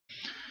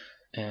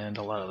and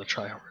a lot of the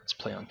tryhards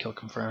play on Kill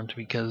Confirmed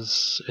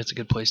because it's a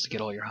good place to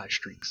get all your high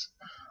streaks.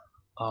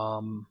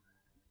 Ooh,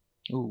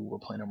 we're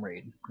playing on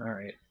Raid.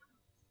 Alright.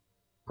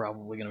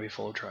 Probably gonna be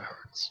full of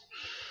tryhards.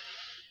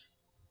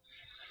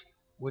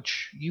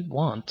 Which you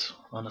want,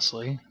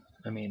 honestly.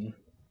 I mean,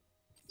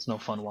 it's no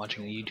fun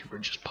watching a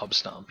YouTuber just pub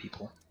stomp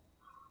people.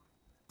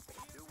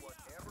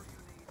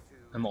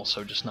 I'm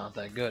also just not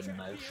that good,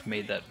 and I've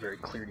made that very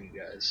clear to you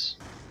guys.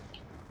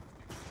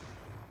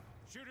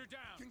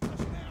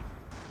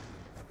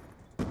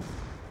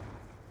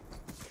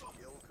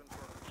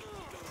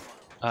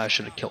 I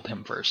should have killed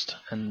him first,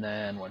 and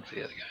then went for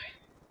the other guy.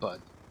 But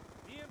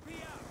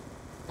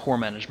poor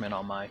management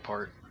on my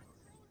part.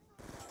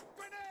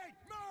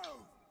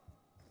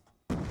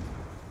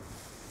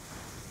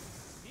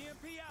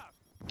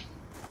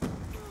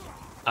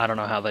 I don't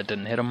know how that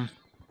didn't hit him.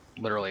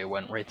 Literally, it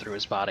went right through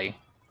his body.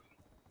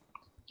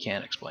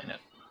 Can't explain it.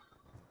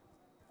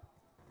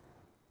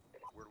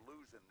 We're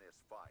losing this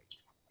fight.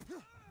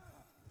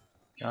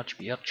 Yatch,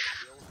 biatch.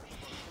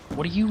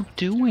 What are you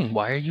doing?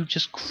 Why are you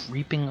just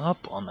creeping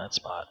up on that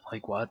spot?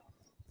 Like what?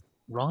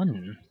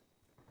 Run.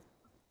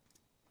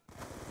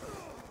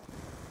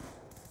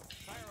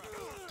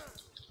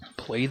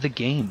 Play the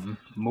game.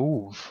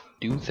 Move.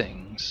 Do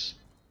things.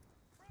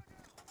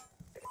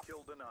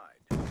 Kill denied.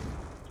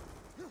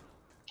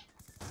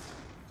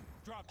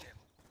 Dropped him.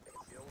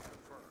 Kill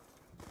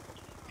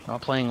confirmed.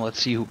 Not playing let's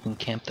see who can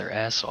camp their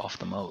ass off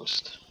the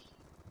most.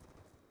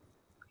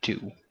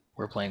 2.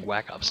 We're playing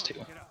Whack Ops 2.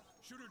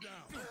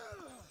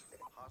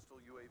 Hostile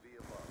UAV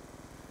above.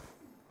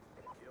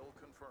 Kill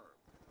confirmed.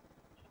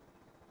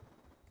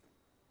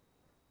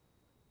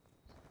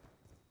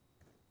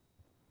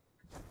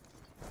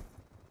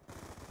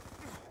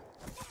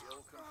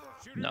 Kill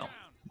confirmed. No,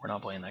 we're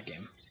not playing that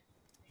game.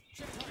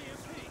 Check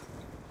EMP.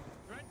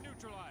 Threat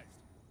neutralized.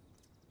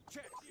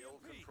 Check Kill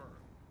EMP. confirmed.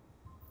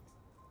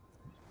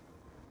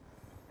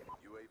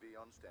 UAV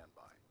on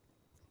standby.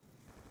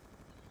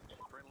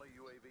 Friendly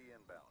UAV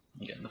inbound.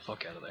 I'm getting the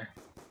fuck out of there.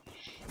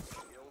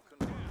 Kill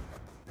confirmed.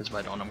 Because if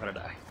I don't, I'm gonna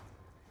die.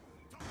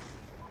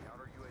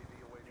 Counter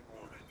UAV awaiting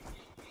order.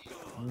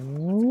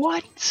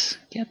 What?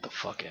 Get the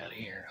fuck out of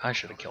here. I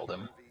should have killed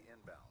him. UAV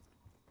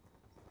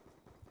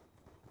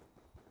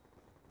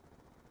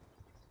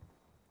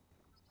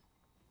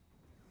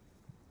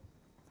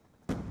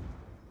inbound.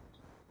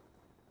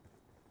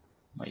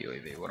 My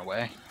UAV went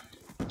away.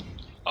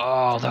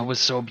 Oh, that was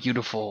so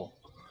beautiful.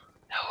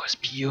 That was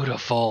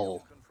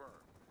beautiful.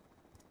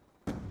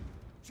 Confirmed.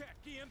 Check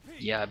EMP.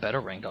 Yeah, I better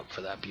rank up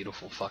for that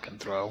beautiful fucking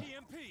throw.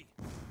 EMP.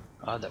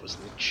 Oh, that was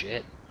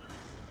legit.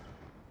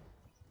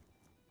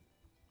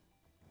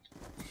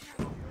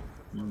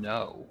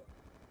 No.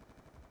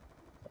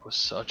 That was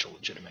such a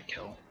legitimate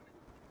kill.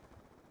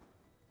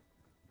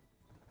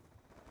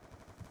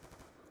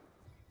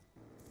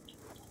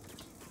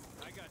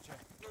 I gotcha.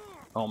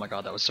 Oh my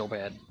god, that was so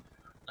bad.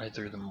 I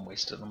threw them and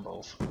wasted them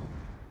both. Be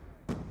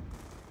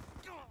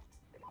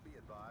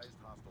advised,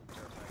 hostile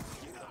care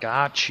package.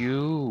 Got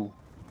you.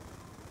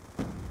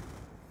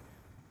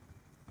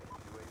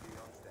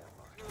 UAV on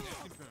standby.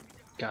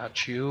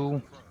 Got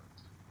you.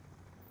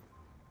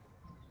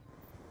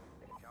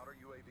 Counter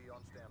UAV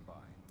on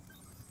standby.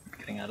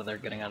 Getting out of there,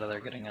 getting out of there,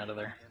 getting out of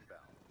there.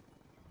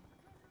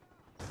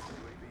 Inbound.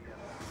 UAV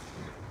inbound.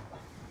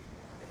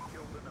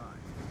 Kill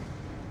denied.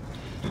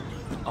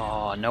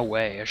 Oh, no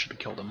way. I should have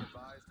killed him.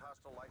 Advised,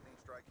 hostile lightning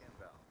strike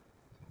inbound.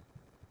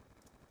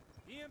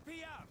 EMP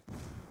out.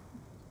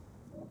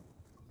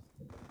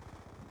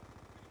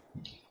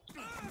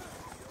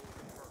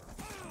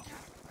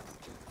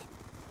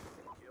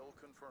 Kill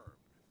confirmed.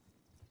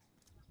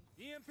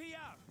 EMP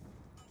out.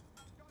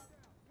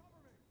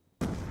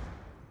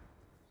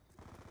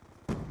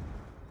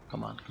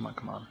 Come on, come on,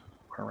 come on.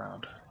 We're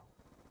around.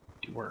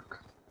 Do work.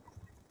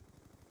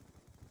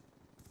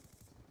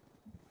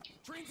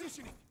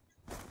 Transitioning.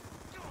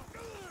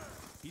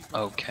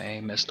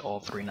 Okay, missed all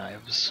 3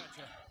 knives.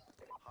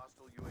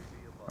 Hostile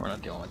UAV above. We're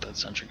not dealing with that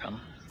sentry gun.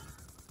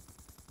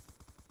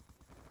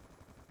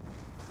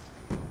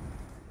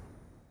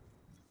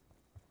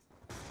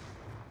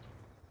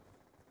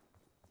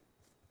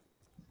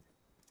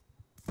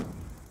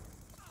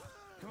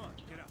 Come on,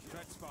 get out.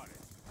 Threat spotted.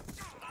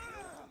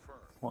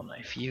 One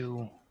knife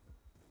you.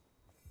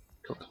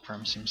 Kill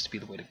confirm seems to be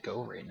the way to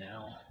go right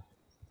now.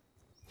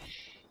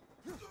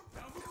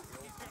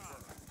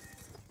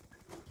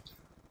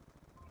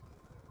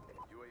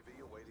 UAV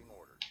awaiting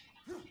order.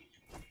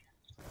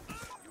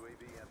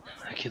 UAV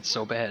inbound. That kid's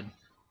so bad.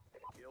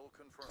 Kill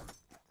confirmed.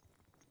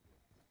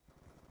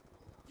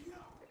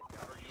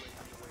 Counter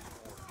UAV awaiting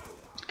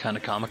order. Kinda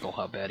comical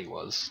how bad he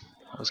was.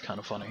 That was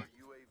kinda funny.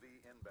 UAV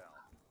inbound.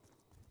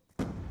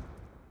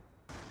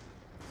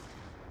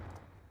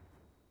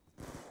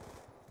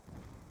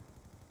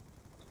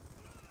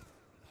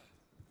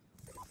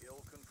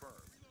 Kill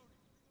confirmed. Kill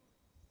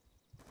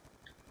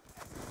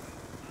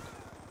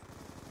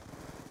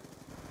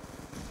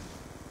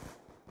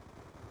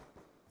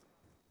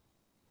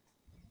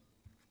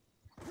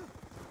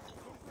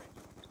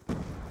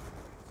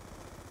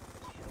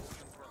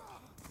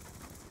confirmed.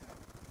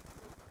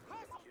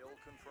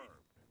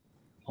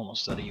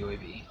 Almost out of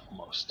UAV.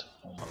 Almost.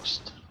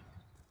 Almost.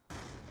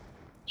 Let's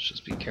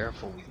just be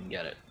careful we can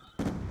get it.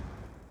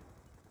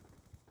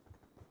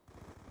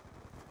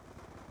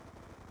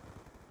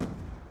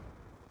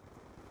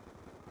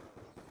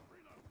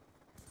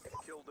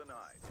 Kill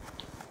denied.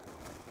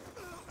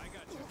 I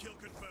got you. Kill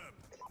confirmed.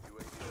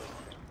 UAV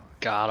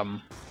Got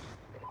him.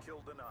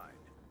 kill denied.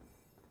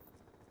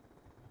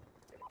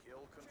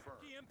 Kill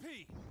confirmed.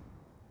 EMP.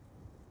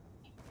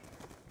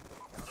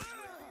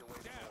 UAV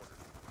awaiting Down.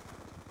 orders.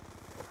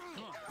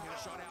 Come on, get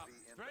a shot out.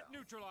 UAV Threat inbound.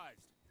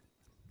 neutralized.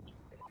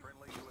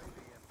 Friendly UAV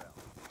inbound.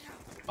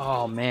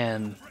 Oh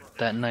man,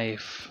 that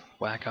knife.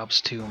 Whack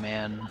Ops 2,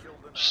 man.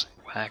 Just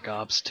Whack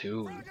Ops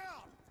 2. Frag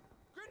out.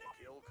 Grenade.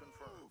 Kill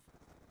confirmed.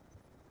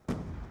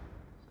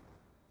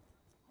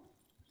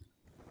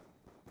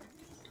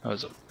 That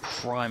was a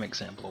prime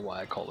example of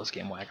why I call this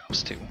game Whack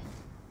Ops 2.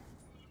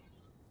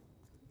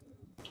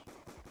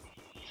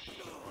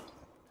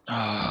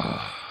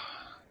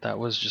 That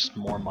was just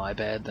more my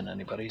bad than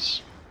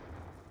anybody's.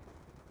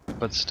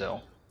 But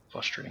still,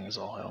 frustrating as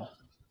all hell.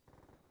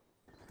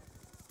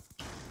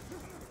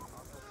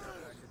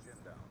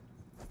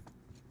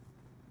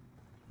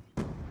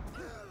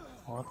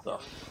 What the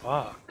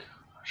fuck?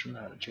 I shouldn't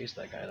have had to chase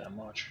that guy that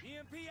much.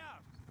 EMP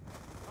out.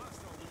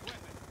 Hostile with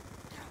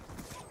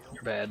weapon.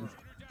 You're bad.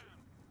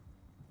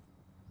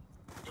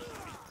 Be You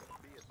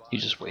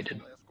advised, just waited.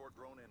 escort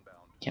drone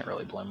inbound. Can't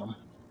really blame him.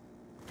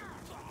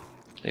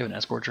 They have an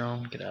escort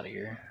drone? Get out of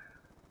here.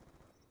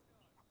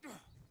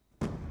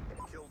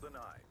 Kill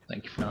denied.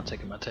 Thank you for not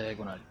taking my tag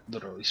when I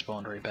literally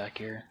spawned right back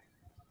here.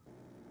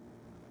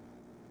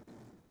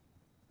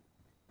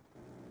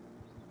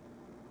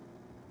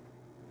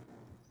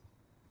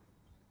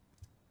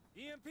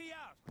 EMP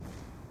out.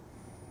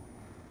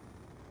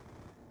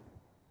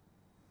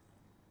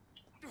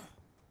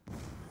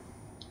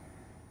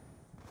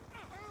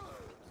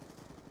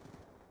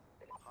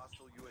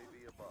 Hostile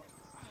UAV above.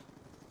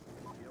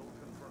 Kill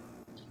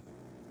confirmed.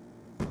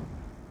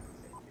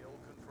 Kill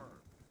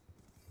confirmed.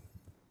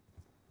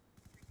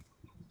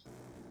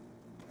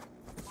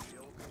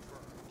 Kill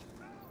confirmed.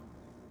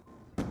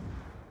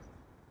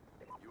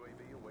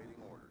 UAV awaiting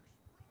orders.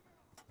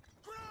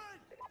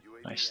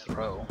 UAV Nice inbound.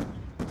 throw.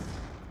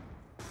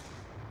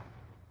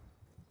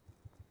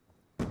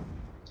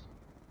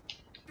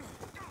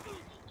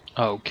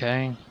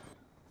 Okay.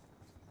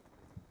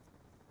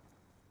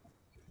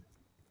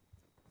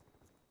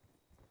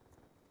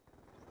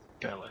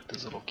 Guy left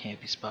this little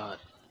campy spot.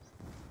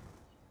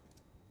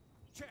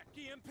 Check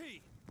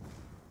EMP.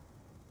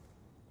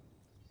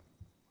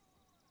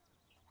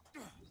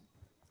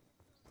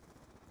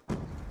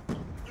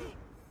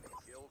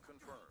 Kill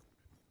confirmed.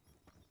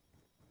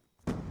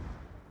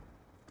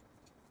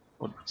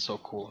 Would have been so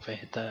cool if I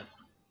hit that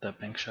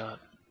bank shot.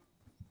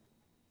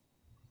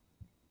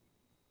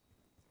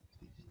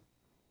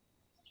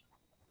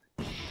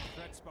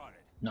 Threat spotted.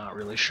 Not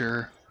really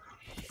sure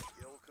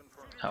Kill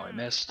confirmed. how I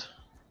missed,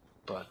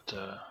 but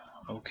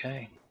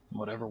okay.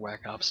 Whatever,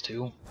 Whack Ops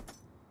 2. I'm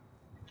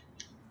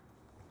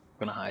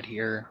gonna hide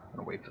here. I'm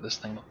gonna wait for this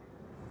thing to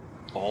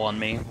fall on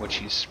me, which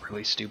he's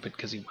really stupid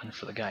because he went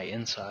for the guy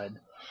inside.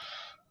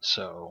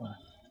 So,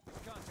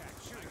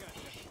 Contact. Shoot, I got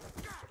you.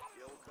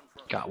 Kill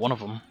confirmed. got one of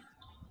them.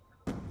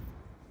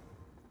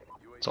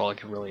 UAV That's all I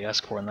could really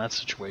ask for in that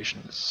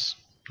situation is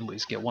at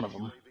least get one of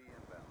them. UAV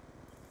inbound.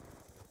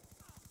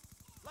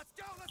 Let's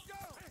go, let's go!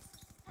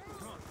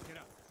 Come on, get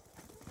up.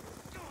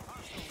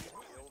 Hostile.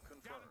 Kill Down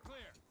confirmed. and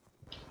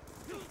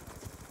clear.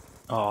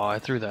 Oh, I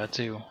threw that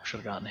too. Should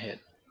have gotten hit.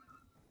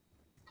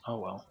 Oh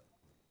well.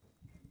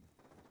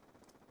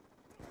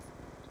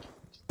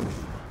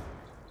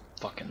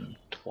 Fucking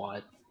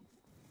twat.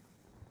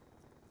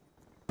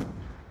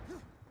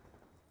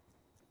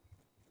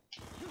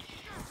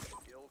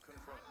 Kill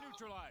confirmed.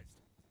 Neutralized.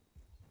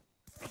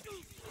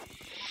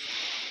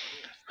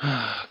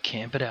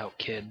 Camp it out,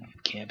 kid.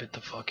 Camp it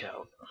the fuck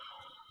out.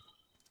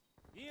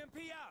 EMP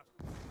out.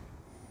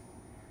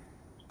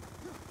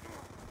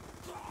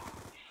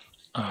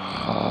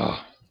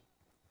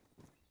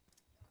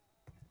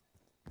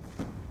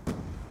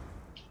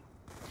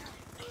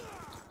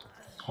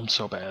 I'm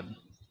so bad.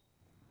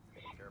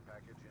 Care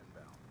package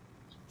inbound.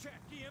 Check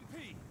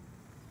EMP.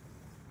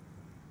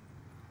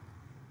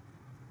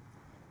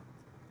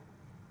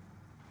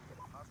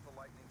 Hostile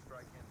lightning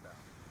strike inbound.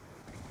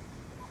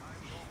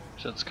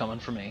 Shit's coming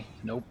for me.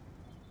 Nope.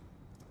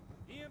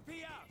 EMP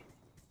out.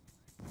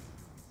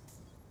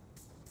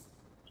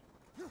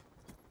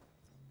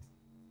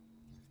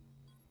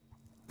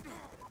 Be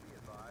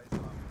advised,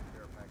 hostile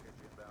care package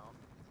inbound.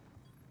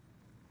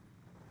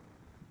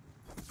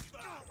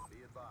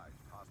 Be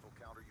advised, hostile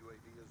counter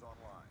UAV is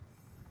online.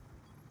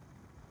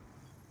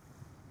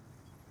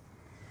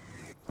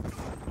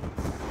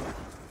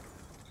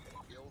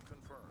 Kill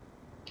confirmed.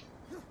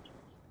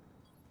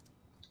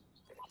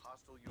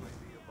 Hostile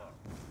UAV above.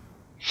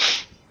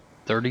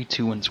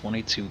 32 and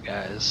 22,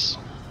 guys.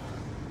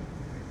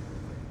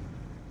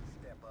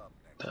 Step up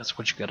next. That's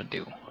what you gotta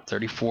do.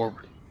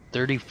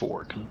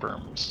 34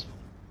 confirms.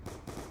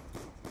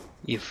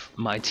 If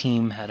my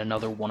team had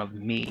another one of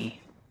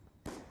me,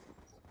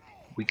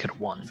 we could have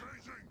won.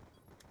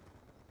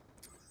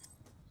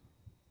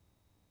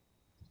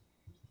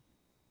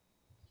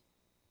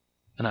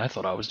 And I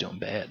thought I was doing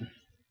bad.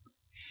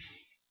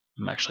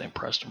 I'm actually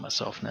impressed with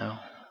myself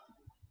now.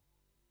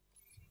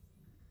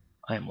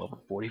 I am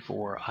level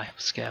 44. I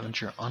have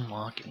Scavenger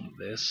unlocking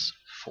this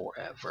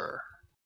forever.